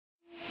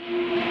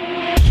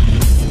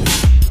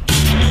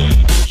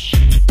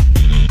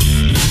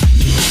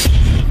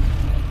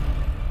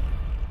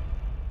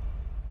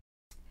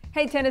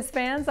Hey tennis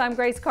fans, I'm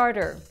Grace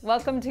Carter.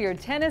 Welcome to your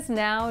Tennis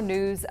Now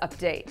news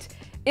update.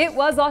 It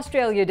was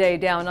Australia Day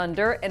down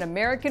under, and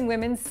American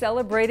women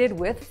celebrated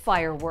with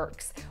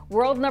fireworks.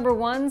 World number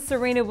one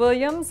Serena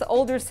Williams,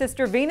 older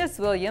sister Venus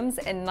Williams,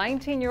 and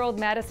 19-year-old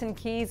Madison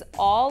Keys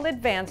all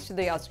advanced to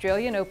the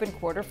Australian Open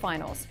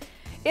quarterfinals.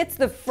 It's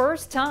the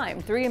first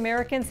time 3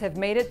 Americans have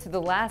made it to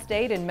the last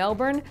 8 in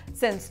Melbourne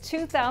since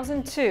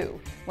 2002,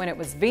 when it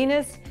was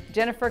Venus,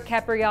 Jennifer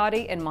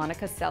Capriati, and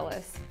Monica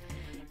Seles.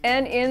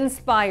 An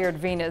inspired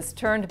Venus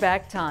turned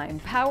back time,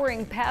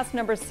 powering past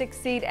number 6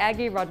 seed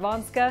Aggie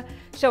Radwanska,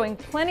 showing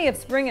plenty of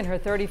spring in her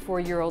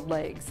 34-year-old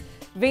legs.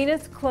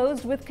 Venus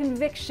closed with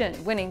conviction,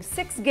 winning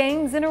 6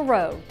 games in a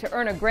row to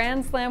earn a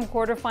Grand Slam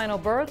quarterfinal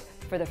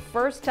berth for the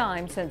first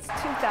time since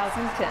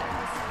 2010.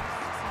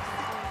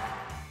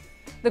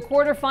 The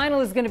quarterfinal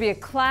is going to be a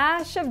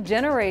clash of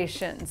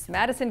generations.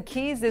 Madison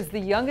Keys is the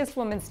youngest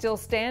woman still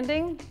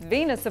standing.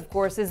 Venus, of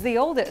course, is the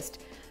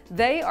oldest.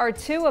 They are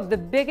 2 of the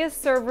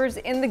biggest servers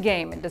in the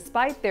game, and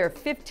despite their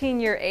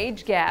 15-year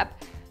age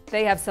gap,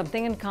 they have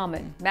something in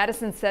common.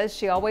 Madison says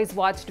she always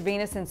watched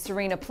Venus and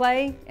Serena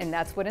play, and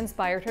that's what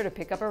inspired her to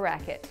pick up a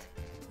racket.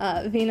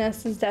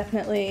 Venus is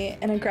definitely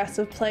an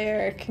aggressive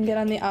player, can get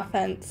on the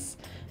offense,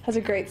 has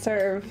a great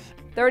serve.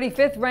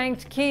 35th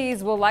ranked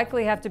Keys will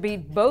likely have to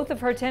beat both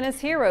of her tennis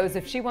heroes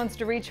if she wants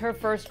to reach her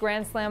first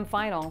Grand Slam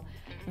final.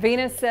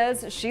 Venus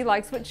says she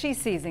likes what she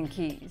sees in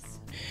Keys.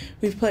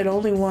 We've played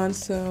only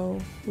once, so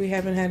we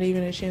haven't had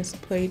even a chance to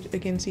play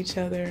against each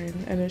other, and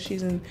I know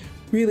she's in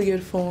really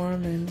good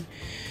form and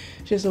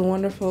just a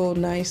wonderful,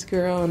 nice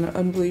girl and an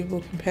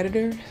unbelievable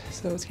competitor,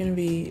 so it's going to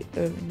be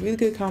a really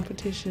good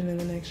competition in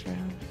the next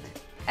round.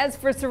 As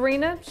for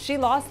Serena, she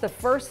lost the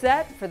first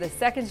set for the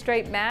 2nd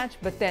straight match,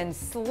 but then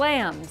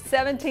slammed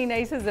 17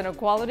 aces in a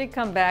quality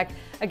comeback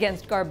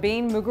against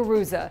Garbine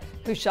Muguruza,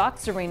 who shocked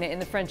Serena in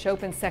the French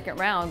Open 2nd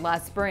round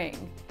last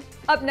spring.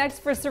 Up next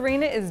for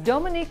Serena is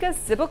Dominika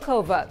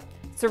Cibulkova.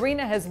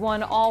 Serena has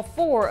won all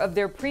 4 of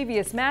their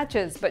previous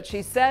matches, but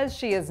she says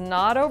she is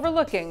not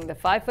overlooking the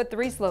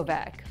 5'3"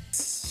 Slovak.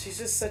 She's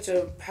just such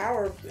a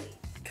power,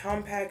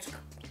 compact,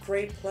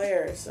 great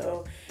player,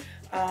 so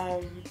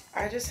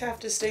I just have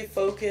to stay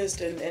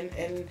focused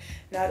and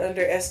not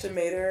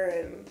underestimate her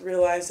and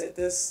realize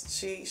that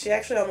she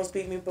actually almost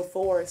beat me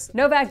before. So.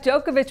 Novak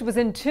Djokovic was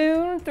in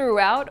tune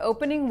throughout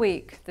opening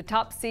week. The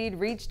top seed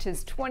reached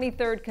his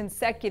 23rd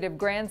consecutive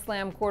Grand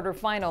Slam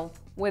quarterfinal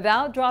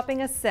without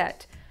dropping a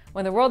set.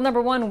 When the world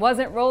number 1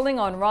 wasn't rolling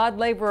on Rod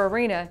Laver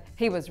Arena,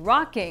 he was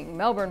rocking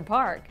Melbourne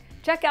Park.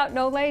 Check out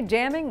Nole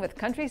jamming with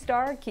country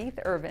star Keith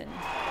Urban.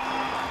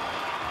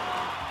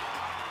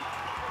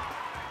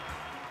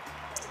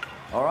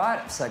 All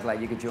right, I'm so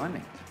glad you could join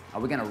me.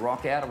 Are we going to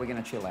rock out or are we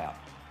going to chill out?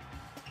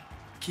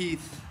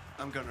 Keith,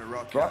 I'm going to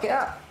rock out. Rock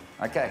out?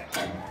 Okay,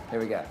 here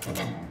we go.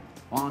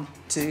 1,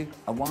 2,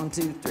 1,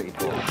 2, 3,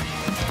 4.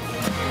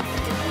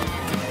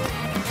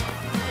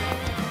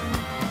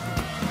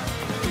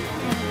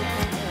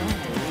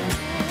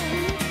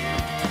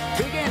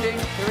 Big ending,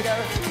 here we go.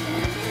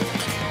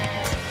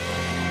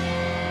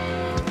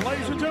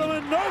 Ladies and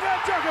gentlemen,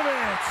 Novak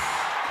Djokovic.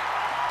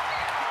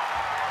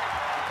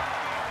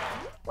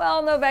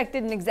 Well, Novak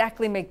didn't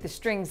exactly make the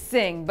strings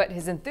sing, but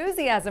his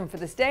enthusiasm for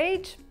the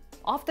stage,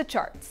 off the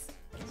charts.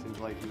 It seems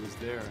like he was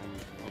there,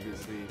 and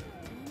obviously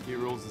he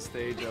rules the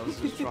stage. I was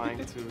just trying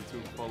to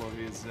follow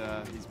his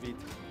beat.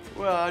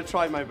 Well, I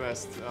tried my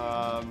best.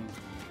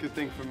 Good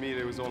thing for me,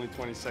 there was only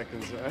 20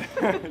 seconds.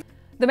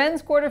 The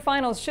men's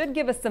quarterfinals should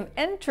give us some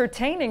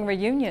entertaining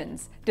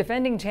reunions.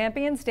 Defending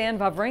champion Stan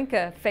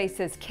Wawrinka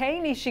faces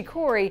Kei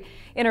Nishikori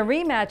in a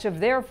rematch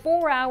of their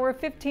 4-hour,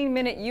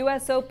 15-minute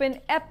U.S. Open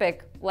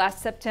epic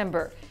last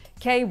September.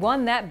 Kei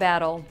won that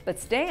battle, but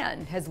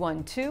Stan has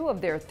won 2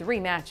 of their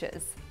 3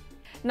 matches.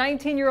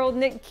 19-year-old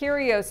Nick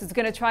Kyrgios is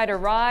going to try to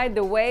ride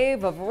the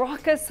wave of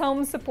raucous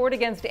home support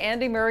against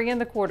Andy Murray in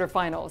the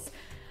quarterfinals.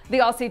 The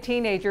Aussie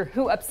teenager,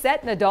 who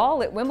upset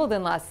Nadal at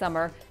Wimbledon last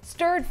summer,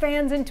 stirred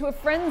fans into a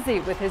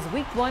frenzy with his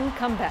Week 1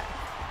 comeback.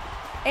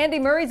 Andy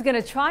Murray's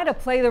going to try to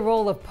play the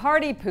role of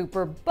party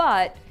pooper,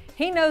 but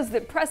he knows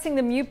that pressing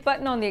the mute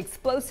button on the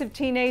explosive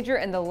teenager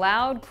and the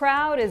loud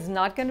crowd is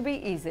not going to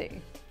be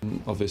easy.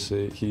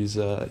 Obviously, he's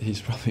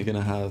probably going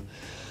to have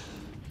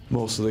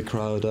most of the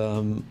crowd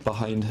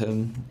behind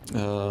him,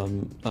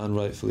 and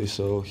rightfully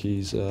so.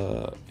 He's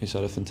had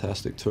a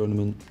fantastic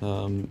tournament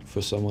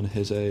for someone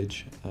his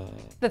age.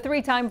 The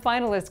 3-time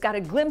finalist got a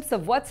glimpse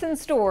of what's in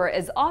store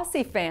as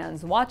Aussie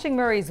fans watching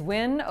Murray's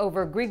win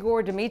over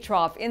Grigor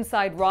Dimitrov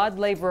inside Rod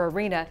Laver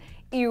Arena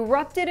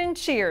erupted in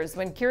cheers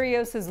when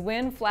Kyrgios'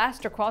 win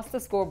flashed across the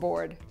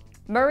scoreboard.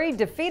 Murray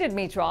defeated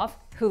Dimitrov,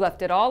 who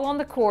left it all on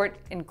the court,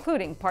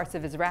 including parts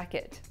of his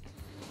racket.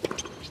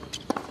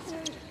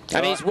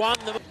 And he's won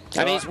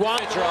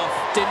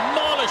Dimitrov,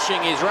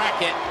 demolishing his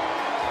racket.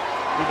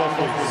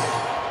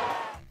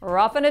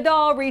 Rafa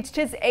Nadal reached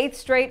his 8th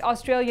straight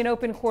Australian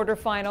Open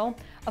quarterfinal.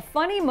 A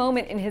funny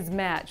moment in his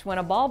match when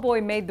a ball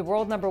boy made the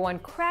world number 1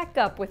 crack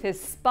up with his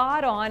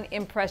spot-on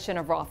impression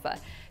of Rafa.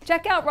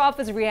 Check out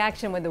Rafa's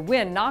reaction when the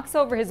wind knocks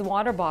over his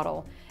water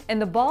bottle.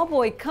 And the ball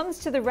boy comes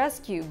to the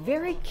rescue,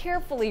 very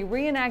carefully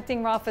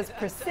reenacting Rafa's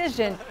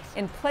precision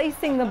in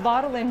placing the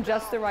bottle in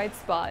just the right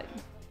spot.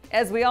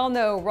 As we all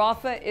know,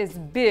 Rafa is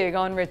big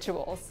on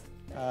rituals.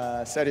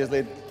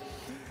 Seriously,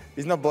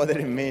 it's not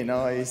bothering me,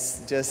 no,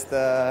 it's just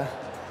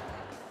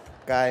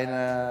kind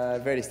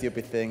of very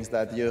stupid things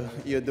that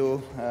you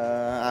do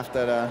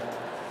after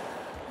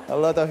a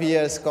lot of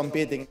years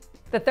competing.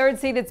 The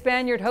third-seeded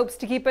Spaniard hopes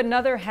to keep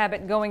another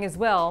habit going as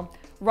well.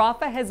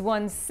 Rafa has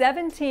won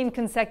 17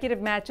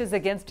 consecutive matches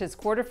against his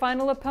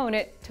quarterfinal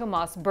opponent,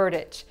 Tomas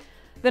Berdych.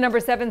 The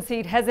number 7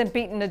 seed hasn't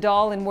beaten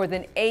Nadal in more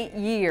than 8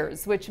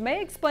 years, which may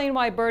explain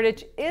why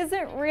Berdych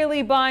isn't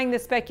really buying the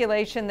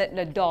speculation that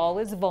Nadal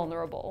is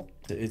vulnerable.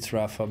 It's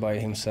Rafa by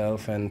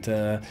himself,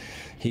 and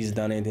he's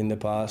done it in the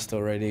past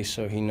already,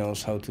 so he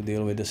knows how to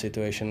deal with the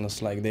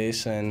situations like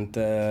this, and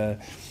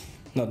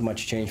not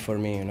much change for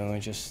me, you know,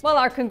 Well,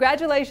 our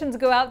congratulations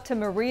go out to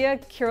Maria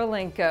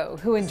Kirilenko,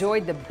 who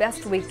enjoyed the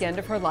best weekend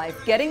of her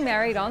life, getting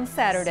married on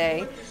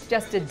Saturday,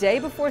 just a day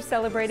before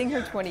celebrating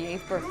her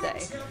 28th birthday.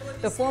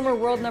 The former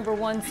world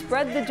 #1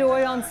 spread the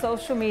joy on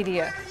social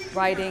media,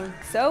 writing,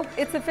 "So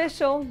it's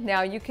official,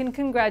 now you can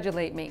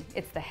congratulate me.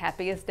 It's the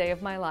happiest day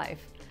of my life."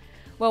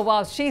 Well,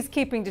 while she's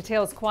keeping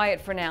details quiet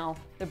for now,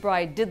 the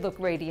bride did look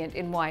radiant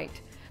in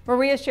white.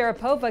 Maria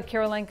Sharapova,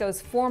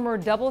 Kirilenko's former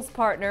doubles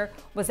partner,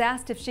 was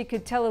asked if she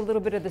could tell a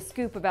little bit of the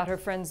scoop about her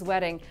friend's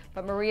wedding,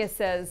 but Maria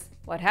says,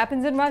 "What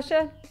happens in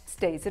Russia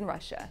stays in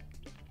Russia."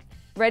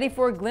 Ready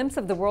for a glimpse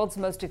of the world's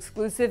most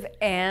exclusive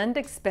and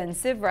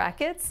expensive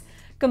rackets?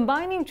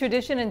 Combining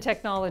tradition and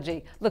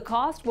technology,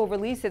 Lacoste will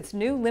release its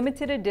new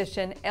limited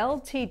edition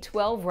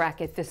LT12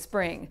 racket this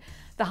spring.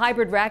 The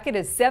hybrid racket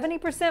is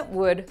 70%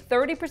 wood,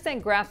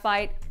 30%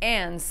 graphite,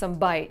 and some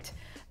bite.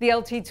 The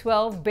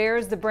LT12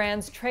 bears the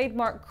brand's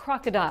trademark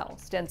crocodile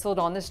stenciled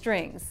on the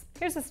strings.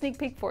 Here's a sneak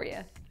peek for you.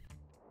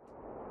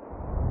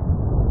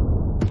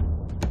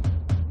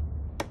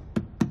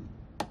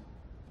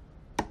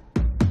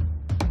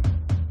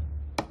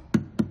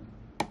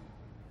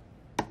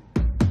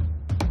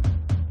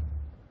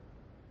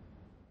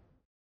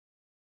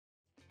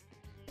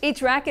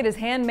 Each racket is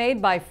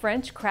handmade by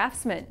French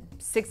craftsmen.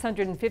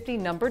 650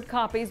 numbered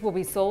copies will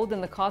be sold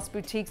in Lacoste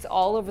boutiques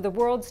all over the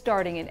world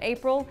starting in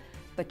April.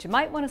 But you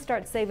might want to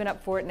start saving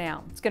up for it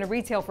now. It's going to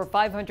retail for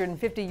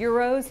 550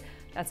 euros.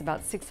 That's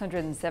about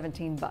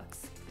 617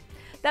 bucks.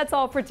 That's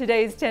all for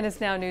today's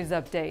Tennis Now News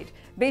Update.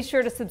 Be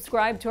sure to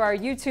subscribe to our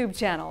YouTube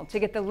channel to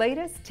get the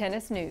latest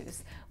tennis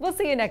news. We'll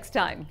see you next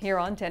time here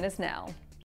on Tennis Now.